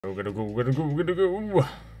We're gonna go, we're gonna go, we're gonna go.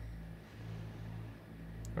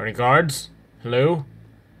 Any guards? Hello?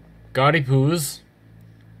 Guardy poos.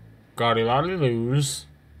 Guardy lotty loos. Is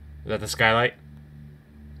that the skylight?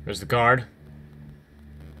 There's the guard.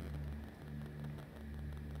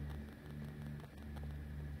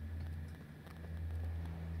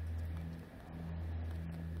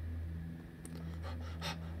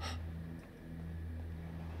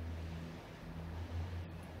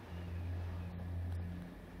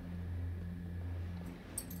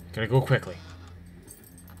 Gotta go quickly.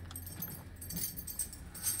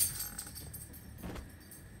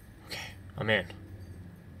 Okay, I'm in.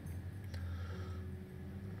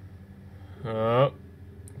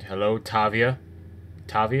 Hello, Tavia.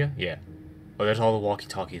 Tavia? Yeah. Oh, there's all the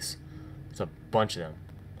walkie-talkies. There's a bunch of them.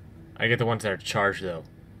 I get the ones that are charged, though.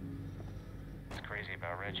 It's crazy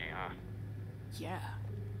about Reggie, huh? Yeah.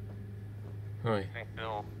 Oh, I think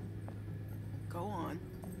Bill... Go on.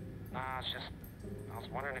 Nah, it's just... I was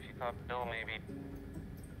wondering if you thought Bill maybe...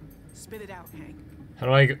 Spit it out, Hank. how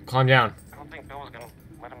do I climb down? I don't think Bill was gonna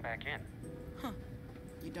let him back in. Huh.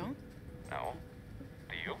 You don't? No.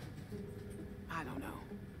 Do you? I don't know.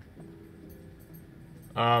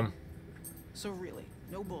 So So really,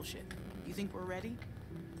 no bullshit. You think we're ready?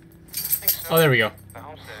 I think so. Oh, there we go. The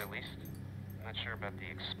homestead, at least. I'm not sure about the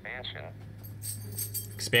expansion.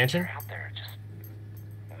 Expansion? They're out there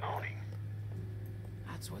just... moaning.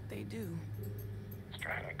 That's what they do. It's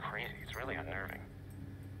driving me crazy. It's really unnerving.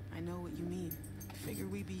 I know what you mean.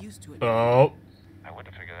 Figured we'd be used to it. Oh. I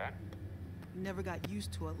wouldn't figure that. You never got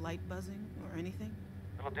used to a light buzzing or anything?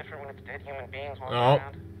 A little different when it's dead human beings walking Oh.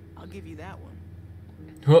 around. I'll give you that one.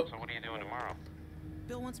 Huh. So what are you doing tomorrow?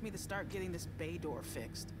 Bill wants me to start getting this bay door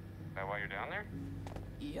fixed. Is that why you're down there?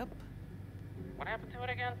 Yep. What happened to it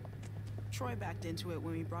again? Troy backed into it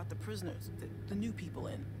when we brought the prisoners, the new people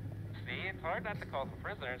in. See, it's hard not to call them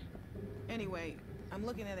prisoners. Anyway, I'm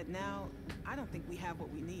looking at it now. I don't think we have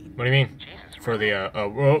what we need. What do you mean? Jesus, For the,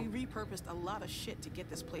 We repurposed a lot of shit to get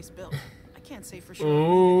this place built. I can't say for sure if we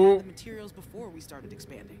Ooh. even had the materials before we started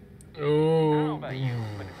expanding. I don't know Oh. about you,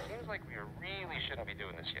 but it seems like we really shouldn't be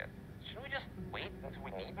doing this yet. Shouldn't we just wait until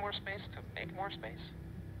we need more space to make more space?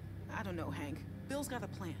 I don't know, Hank. Bill's got a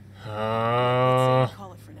plan. Let's say we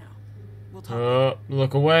call it for now. We'll talk later.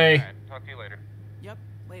 Look away. Alright, talk to you later. Yep,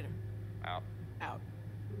 later. Out. Out.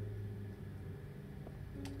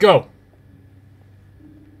 Go.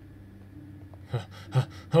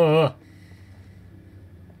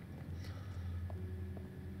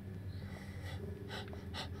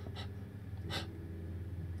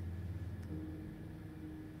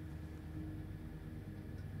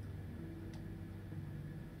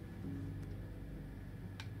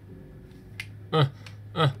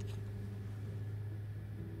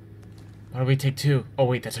 Why do we take two? Oh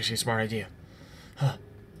wait, that's actually a smart idea. Huh.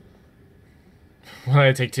 Why did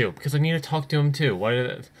I take two? Because I need to talk to him too. Why did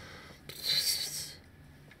it?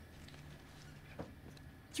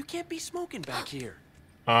 You can't be smoking back here.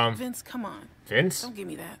 Vince, come on. Vince? Don't give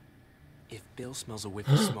me that. If Bill smells a whiff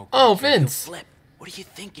of smoke, Oh, back here, he'll Vince. flip. What are you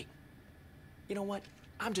thinking? You know what?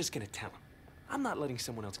 I'm just gonna tell him. I'm not letting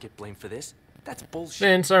someone else get blamed for this. That's bullshit.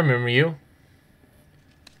 Vince, I remember you.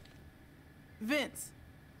 Vince!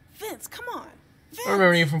 Vince, come on! Vince! I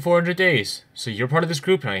remember you from 400 Days. So you're part of this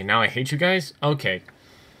group and now I hate you guys? Okay.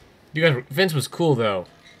 You guys, Vince was cool though.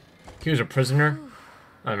 He was a prisoner.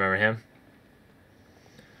 I remember him.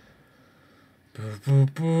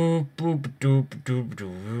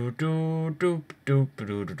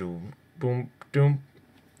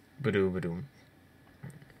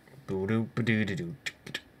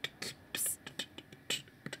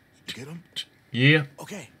 Get him? Yeah,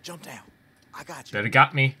 Okay, jump down. I got you. better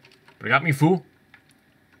got me. Better got me, fool.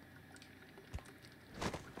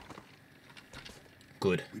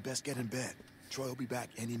 Good. We best get in bed. Troy will be back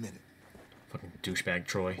any minute. Fucking douchebag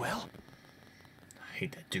Troy. Well, I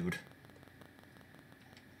hate that dude.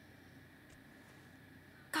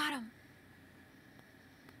 Got him.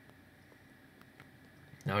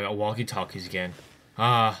 Now I got walkie-talkies again.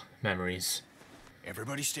 Ah, memories.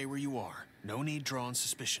 Everybody stay where you are. No need drawing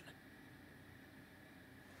suspicion.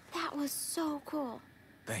 That was so cool.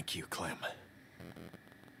 Thank you, Clem.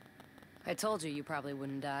 I told you probably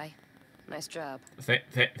wouldn't die. Nice job.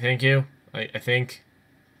 Thank you. I think.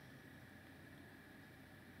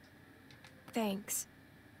 Thanks.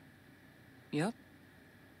 Yep.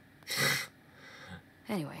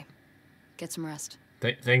 Anyway, get some rest.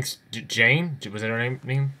 Thanks, Jane? Was that her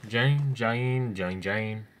name? Jane?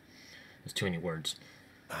 There's too many words.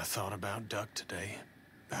 I thought about Duck today.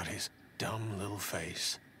 About his dumb little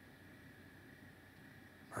face.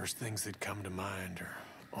 First things that come to mind are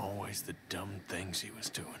Always the dumb things he was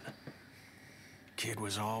doing. Kid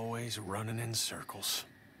was always running in circles.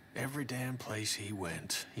 Every damn place he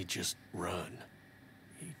went, he'd just run.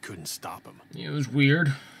 You couldn't stop him. It was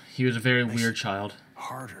weird. He was a very weird child.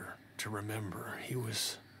 Harder to remember. He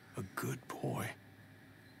was a good boy.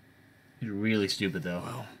 He's really stupid, though.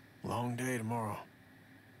 Well, long day tomorrow.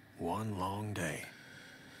 One long day.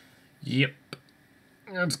 Yep.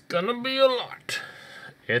 It's gonna be a lot.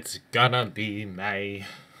 It's gonna be May.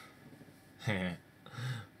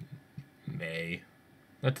 May.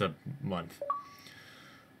 That's a month.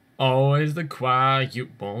 Always the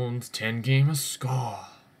quiet ones, 10 game a score.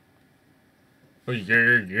 Oh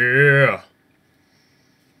yeah, yeah.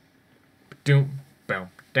 Doom, boom,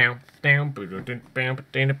 down, down, boom, down, boom,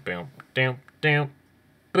 down, down,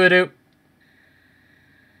 ba-doop.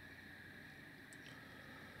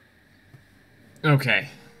 Okay,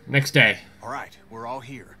 next day. All right, we're all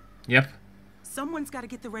here. Yep. Someone's got to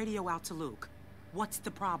get the radio out to Luke. What's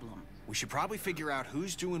the problem? We should probably figure out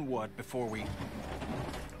who's doing what before we...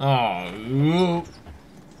 Oh.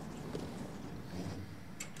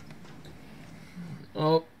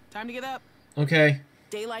 Oh. Time to get up. Okay.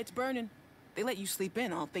 Daylight's burning. They let you sleep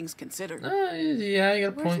in, all things considered. Yeah, you got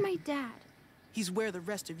a Where's point. my dad? He's where the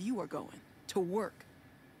rest of you are going. To work.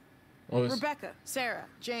 Oh, this- Rebecca, Sarah,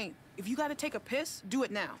 Jane, if you gotta take a piss, do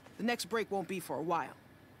it now. The next break won't be for a while.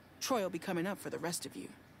 Troy will be coming up for the rest of you.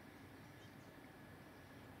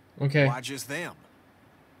 Okay. Why just them?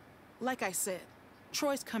 Like I said,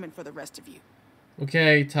 Troy's coming for the rest of you.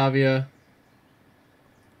 Okay, Tavia.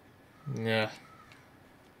 Yeah.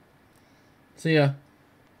 See ya.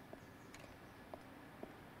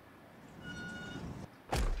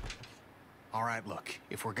 All right, look.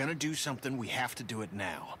 If we're gonna do something, we have to do it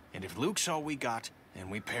now. And if Luke's all we got, then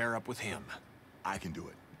we pair up with him. I can do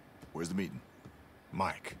it. Where's the meeting?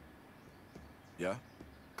 Mike, Yeah?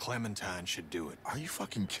 Clementine should do it. Are you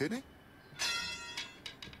fucking kidding?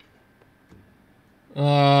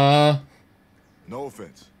 Uh. No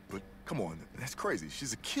offense, but come on, that's crazy.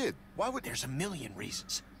 She's a kid. Why would... There's a million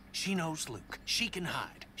reasons. She knows Luke. She can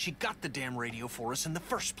hide. She got the damn radio for us in the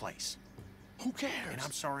first place. Who cares? And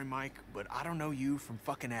I'm sorry, Mike, but I don't know you from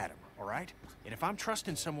fucking Adam, all right? And if I'm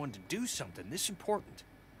trusting someone to do something this important,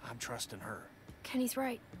 I'm trusting her. Kenny's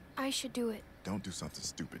right. I should do it. Don't do something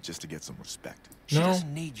stupid just to get some respect. She No.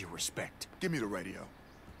 doesn't need your respect. Give me the radio.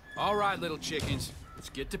 All right, little chickens, let's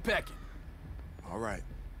get to pecking. All right.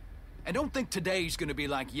 And don't think today's gonna be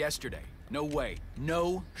like yesterday. No way.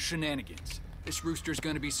 No shenanigans. This rooster's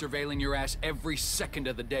gonna be surveilling your ass every second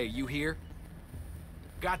of the day, you hear?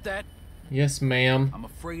 Got that? Yes, ma'am. I'm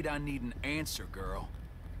afraid I need an answer, girl.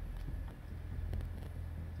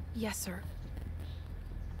 Yes, sir.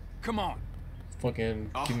 Come on. Fucking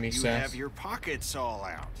give me you sass. have your pockets all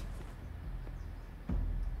out.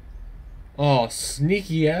 Oh,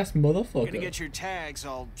 sneaky ass motherfucker. Gonna get your tags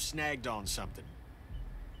all snagged on something.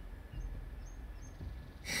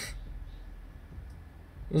 It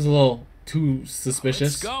was a little too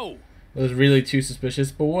suspicious. Let's go. It was really too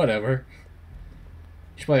suspicious, but whatever.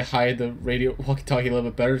 You should probably hide the radio walkie-talkie a little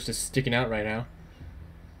bit better. It's just sticking out right now.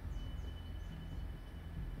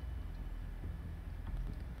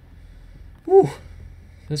 Whew.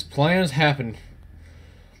 This plan has happened.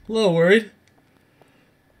 A little worried.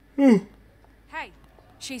 Whew. Hey,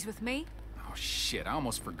 she's with me? Oh shit, I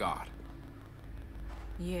almost forgot.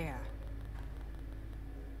 Yeah.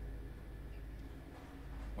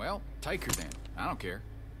 Well, take her then. I don't care.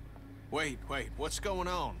 Wait, what's going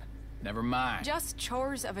on? Never mind. Just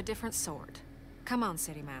chores of a different sort. Come on,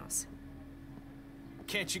 City Mouse.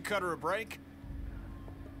 Can't you cut her a break?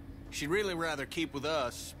 She'd really rather keep with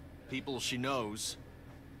us, people she knows.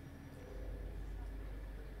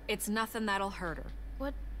 It's nothing that'll hurt her.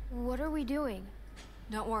 What are we doing?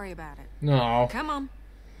 Don't worry about it. No. Come on.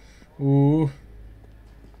 Ooh.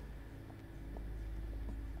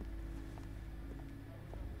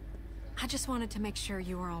 I just wanted to make sure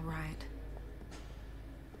you were all right.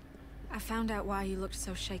 I found out why you looked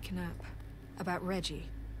so shaken up. About Reggie.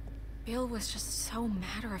 Bill was just so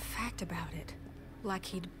matter-of-fact about it. Like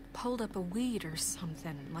he'd pulled up a weed or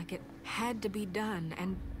something. Like it had to be done.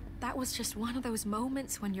 And that was just one of those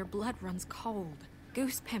moments when your blood runs cold.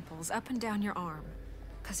 Goose pimples up and down your arm.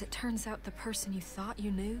 'Cause it turns out the person you thought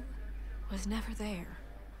you knew was never there.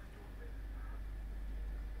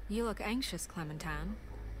 You look anxious, Clementine.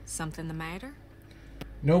 Something the matter?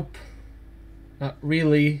 Nope. Not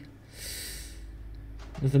really.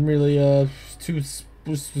 Nothing really, too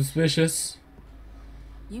suspicious.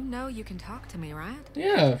 You know you can talk to me, right?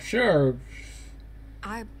 Yeah, sure.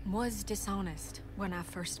 I was dishonest when I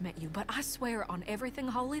first met you, but I swear on everything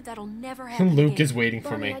holy that'll never happen Luke again. is waiting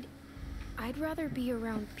for Bonnie, me. I'd rather be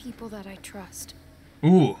around people that I trust.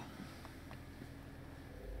 Ooh.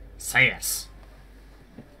 Sass.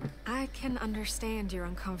 I can understand you're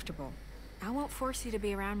uncomfortable. I won't force you to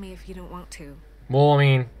be around me if you don't want to. Well, I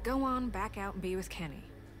mean, Go on, back out and be with Kenny.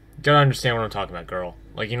 you gotta understand what I'm talking about, girl.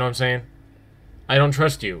 Like, you know what I'm saying? I don't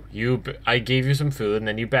trust you. I gave you some food and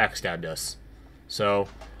then you backstabbed us. So,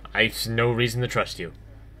 I have no reason to trust you.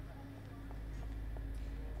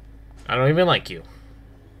 I don't even like you.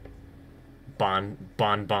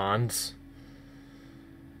 Bonbons.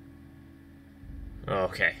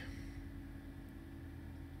 Okay.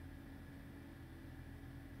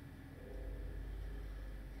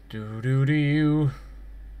 Do do do you.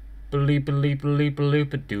 Bleep bleep bleep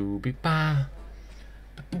bleep doo be ba.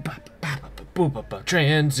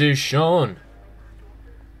 Transition.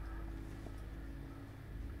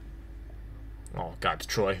 Oh God, it's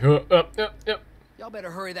Troy. Y'all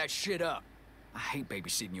better hurry that shit up. I hate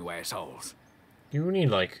babysitting you assholes. You need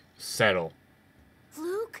like settle.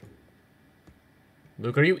 Luke?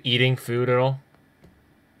 Luke, are you eating food at all?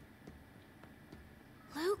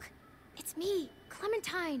 Luke? It's me,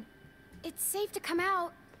 Clementine. It's safe to come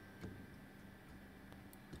out.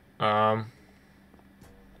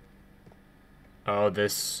 Oh,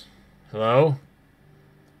 this... Hello?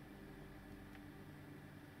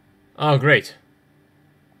 Oh, great.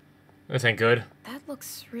 This ain't good. That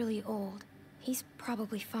looks really old. He's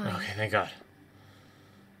probably fine. Okay, thank God.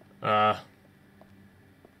 I'm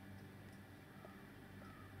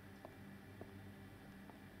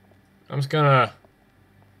just gonna...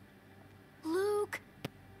 Luke!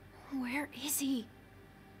 Where is he?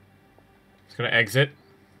 Just gonna exit.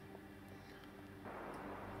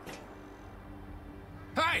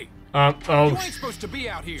 Hey! Oh, You ain't supposed to be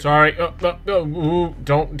out here. sorry. Ooh,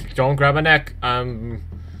 don't grab my neck. You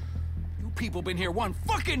people been here one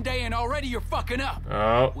fucking day and already you're fucking up.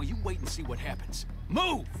 Oh. Well, you wait and see what happens.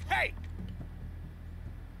 Move! Hey!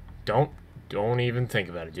 Don't even think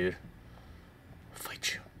about it, dude. I'll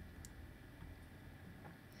fight you.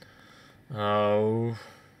 Oh.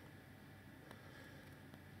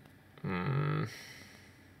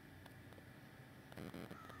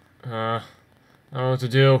 I don't know what to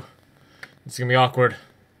do. It's gonna be awkward.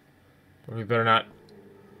 Or we better not.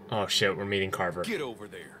 Oh shit, we're meeting Carver. Get over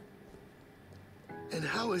there. And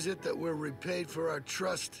how is it that we're repaid for our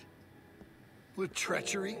trust? With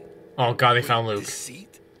treachery? Oh God, they With found Luke.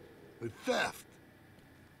 deceit? With theft?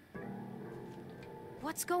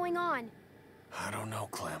 What's going on? I don't know,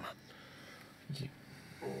 Clem.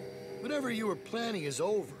 Whatever you were planning is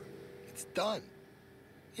over. It's done.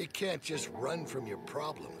 You can't just run from your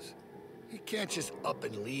problems. You can't just up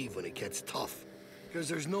and leave when it gets tough. Because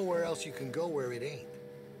there's nowhere else you can go where it ain't.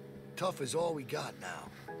 Tough is all we got now.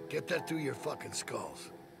 Get that through your fucking skulls.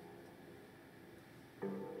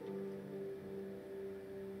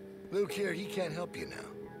 Luke here, he can't help you now.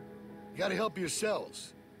 You gotta help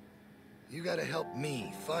yourselves. You gotta help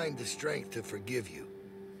me find the strength to forgive you.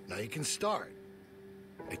 Now you can start.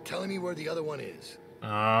 By telling me where the other one is.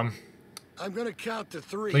 I'm gonna count to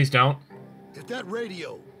 3. Please don't. If that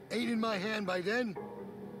radio ain't in my hand by then,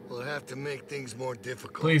 we'll have to make things more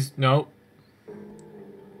difficult. Please, no.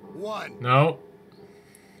 1. No.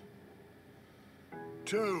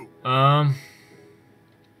 2. I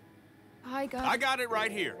got it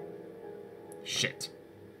right here. Shit.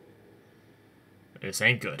 This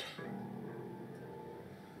ain't good.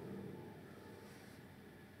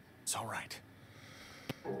 It's all right.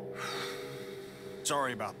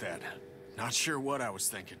 Sorry about that. Not sure what I was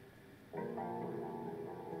thinking.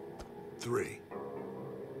 3.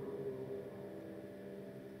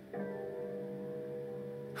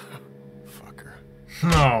 Fucker.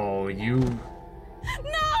 Oh, you...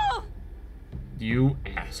 No! You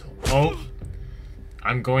asshole. Oh.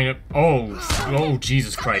 I'm going to... Oh,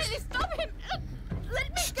 Jesus Christ. Stop him! Let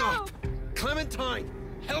me Stop! Clementine!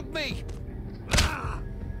 Help me!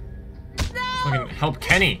 Fucking help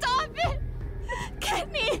Kenny. Stop it!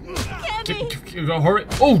 Kenny! Kenny! Hurry.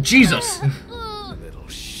 Oh, Jesus. Little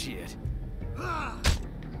shit.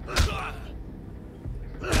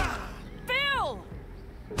 Bill!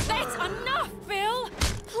 That's enough, Bill!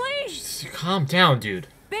 Please! Just calm down, dude.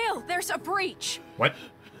 Bill, there's a breach. What?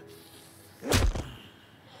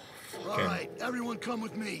 All right, everyone come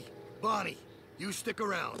with me. Bonnie, you stick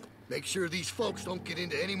around. Make sure these folks don't get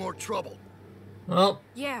into any more trouble. Well.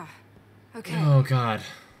 Yeah. Okay. Oh, God.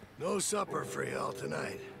 No supper for y'all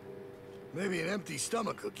tonight. Maybe an empty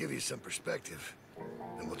stomach will give you some perspective.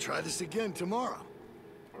 And we'll try this again tomorrow.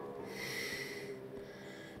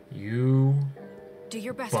 You Do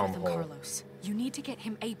your best with him, Bumhole. Carlos. You need to get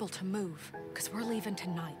him able to move, because we're leaving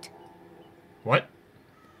tonight. What?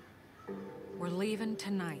 We're leaving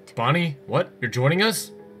tonight. Bonnie? What? You're joining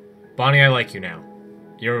us? Bonnie, I like you now.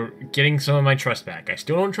 You're getting some of my trust back. I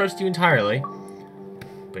still don't trust you entirely,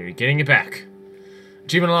 but you're getting it back.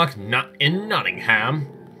 Achievement unlocked, not in Nottingham.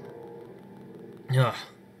 Ugh.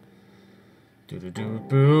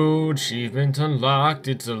 Boo, achievement unlocked.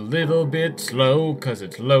 It's a little bit slow, cause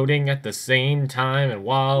it's loading at the same time, and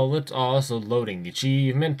while it's also loading the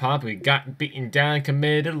achievement pop, we got beaten down,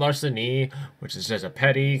 committed larceny, which is just a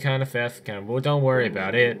petty kind of theft, well, don't worry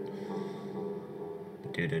about it.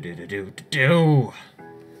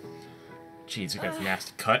 Jeez, we got a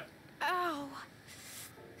nasty cut. Ow.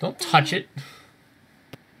 Don't touch it.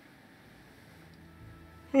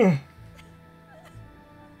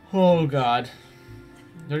 Oh god.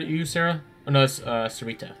 Is that you, Sarah? Oh no, it's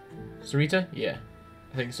Sarita. Sarita? Yeah,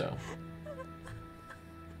 I think so.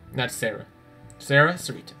 Not Sarah. Sarah,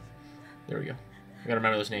 Sarita. There we go. I gotta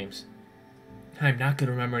remember those names. I'm not good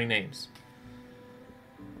at remembering names.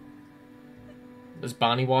 Is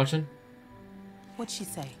Bonnie watching? What'd she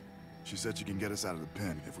say? She said she can get us out of the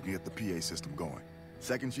pen if we can get the PA system going.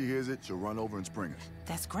 Second she hears it, she'll run over and spring us.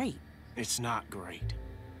 That's great. It's not great.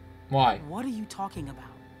 Why? What are you talking about?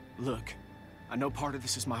 Look, I know part of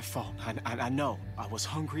this is my fault. I know. I was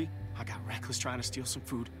hungry, I got reckless trying to steal some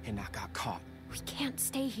food, and I got caught. We can't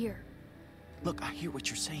stay here. Look, I hear what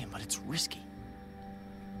you're saying, but it's risky.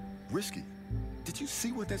 Risky? Did you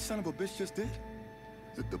see what that son of a bitch just did?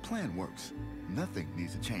 The plan works. Nothing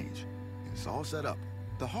needs to change. It's all set up.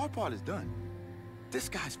 The hard part is done. This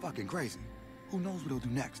guy's fucking crazy. Who knows what he'll do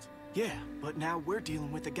next? Yeah, but now we're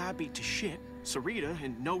dealing with a guy beat to shit, Sarita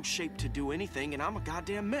in no shape to do anything, and I'm a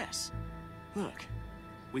goddamn mess. Look,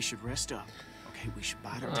 we should rest up. Okay, we should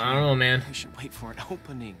bide our time. I don't know, man. We should wait for an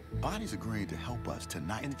opening. Bonnie's agreeing to help us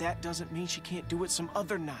tonight. And that doesn't mean she can't do it some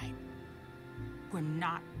other night. We're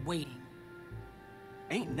not waiting.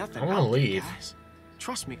 Ain't nothing I wanna out there, leave. guys.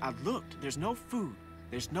 Trust me, I looked. There's no food.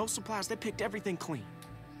 There's no supplies. They picked everything clean.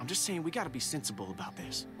 I'm just saying we gotta be sensible about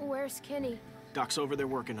this. Where's Kenny? Doc's over there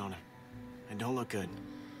working on him. And don't look good.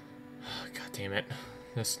 God damn it.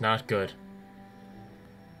 That's not good.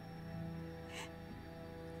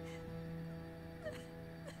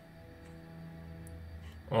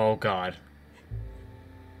 Oh god.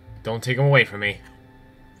 Don't take him away from me.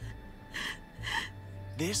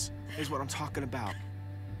 This is what I'm talking about.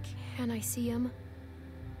 Can I see him?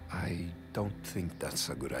 I don't think that's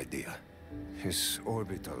a good idea. His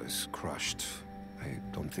orbital is crushed. I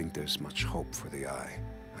don't think there's much hope for the eye.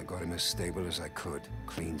 I got him as stable as I could,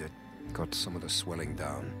 cleaned it, got some of the swelling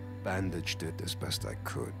down, bandaged it as best I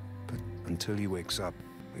could. But until he wakes up,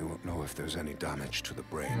 we won't know if there's any damage to the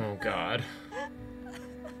brain. Oh god.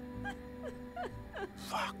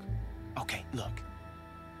 Fuck. Okay, look.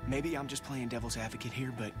 Maybe I'm just playing devil's advocate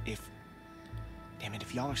here, but if... Damn it,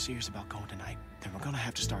 if y'all are serious about going tonight, then we're gonna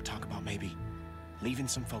have to start talking about maybe leaving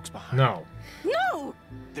some folks behind. No. No!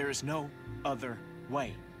 There is no other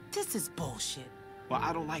way. This is bullshit. Well,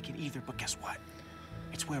 I don't like it either, but guess what?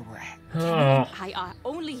 It's where we're at. Oh. I are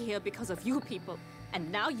only here because of you people,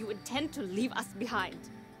 and now you intend to leave us behind.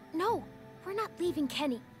 No, we're not leaving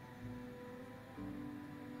Kenny.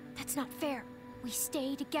 That's not fair. We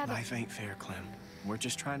stay together. Life ain't fair, Clem. We're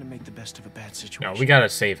just trying to make the best of a bad situation. No, we gotta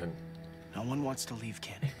save him. No one wants to leave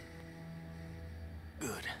Kenny.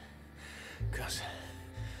 Good. 'Cause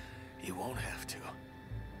you won't have to.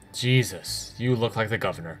 Jesus, you look like the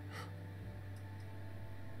governor.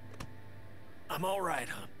 I'm all right,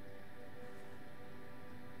 huh?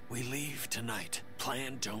 We leave tonight.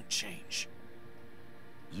 Plan don't change.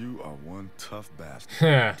 You are one tough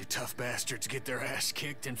bastard. Do tough bastards get their ass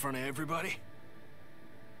kicked in front of everybody?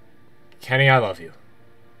 Kenny, I love you.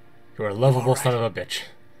 You're a lovable All right. son of a bitch.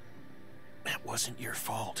 That wasn't your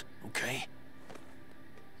fault, okay?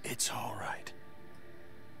 It's all right.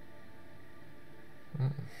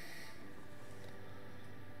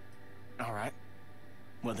 All right.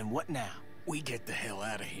 Well, then what now? We get the hell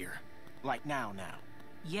out of here. Like now.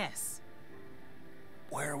 Yes.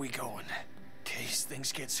 Where are we going? In case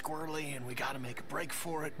things get squirrely and we gotta make a break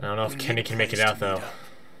for it. I don't know if we Kenny need a can make it place out, to meet though. up.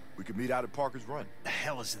 We could meet out at Parker's Run. The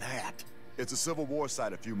hell is that? It's a Civil War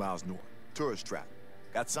site a few miles north. Tourist trap.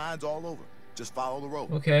 Got signs all over. Just follow the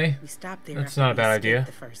road. Okay. We stopped there. That's after not a we bad escaped idea.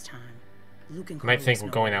 The first time. Luke and I might think Carlos we're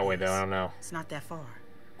know going where that it way, though. is. I don't know. It's not that far.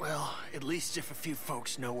 Well, at least if a few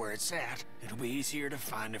folks know where it's at, it'll be easier to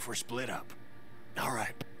find if we're split up. All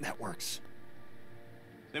right, that works.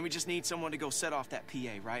 Then we just need someone to go set off that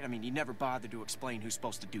PA, right? I mean, you never bothered to explain who's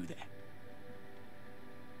supposed to do that.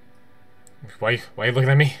 Why are you looking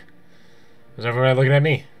at me? Is everybody looking at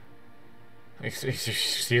me?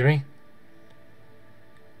 Excuse me?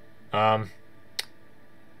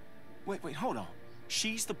 Wait, hold on.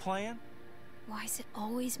 She's the plan? Why is it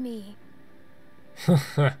always me?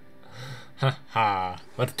 Ha ha.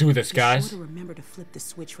 Let's do this, Be guys. sure to remember to flip the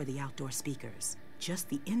switch for the outdoor speakers. Just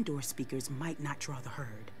the indoor speakers might not draw the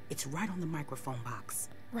herd. It's right on the microphone box.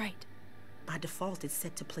 Right. By default, it's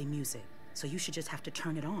set to play music, so you should just have to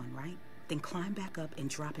turn it on, right? Then climb back up and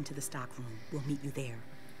drop into the stock room. We'll meet you there.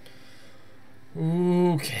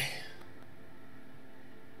 Okay.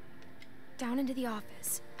 Down into the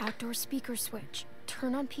office. Outdoor speaker switch.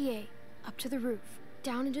 Turn on PA. Up to the roof.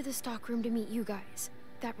 Down into the stock room to meet you guys.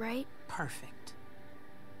 That right? Perfect.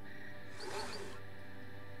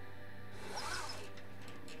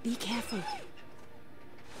 Be careful.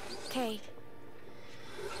 Okay.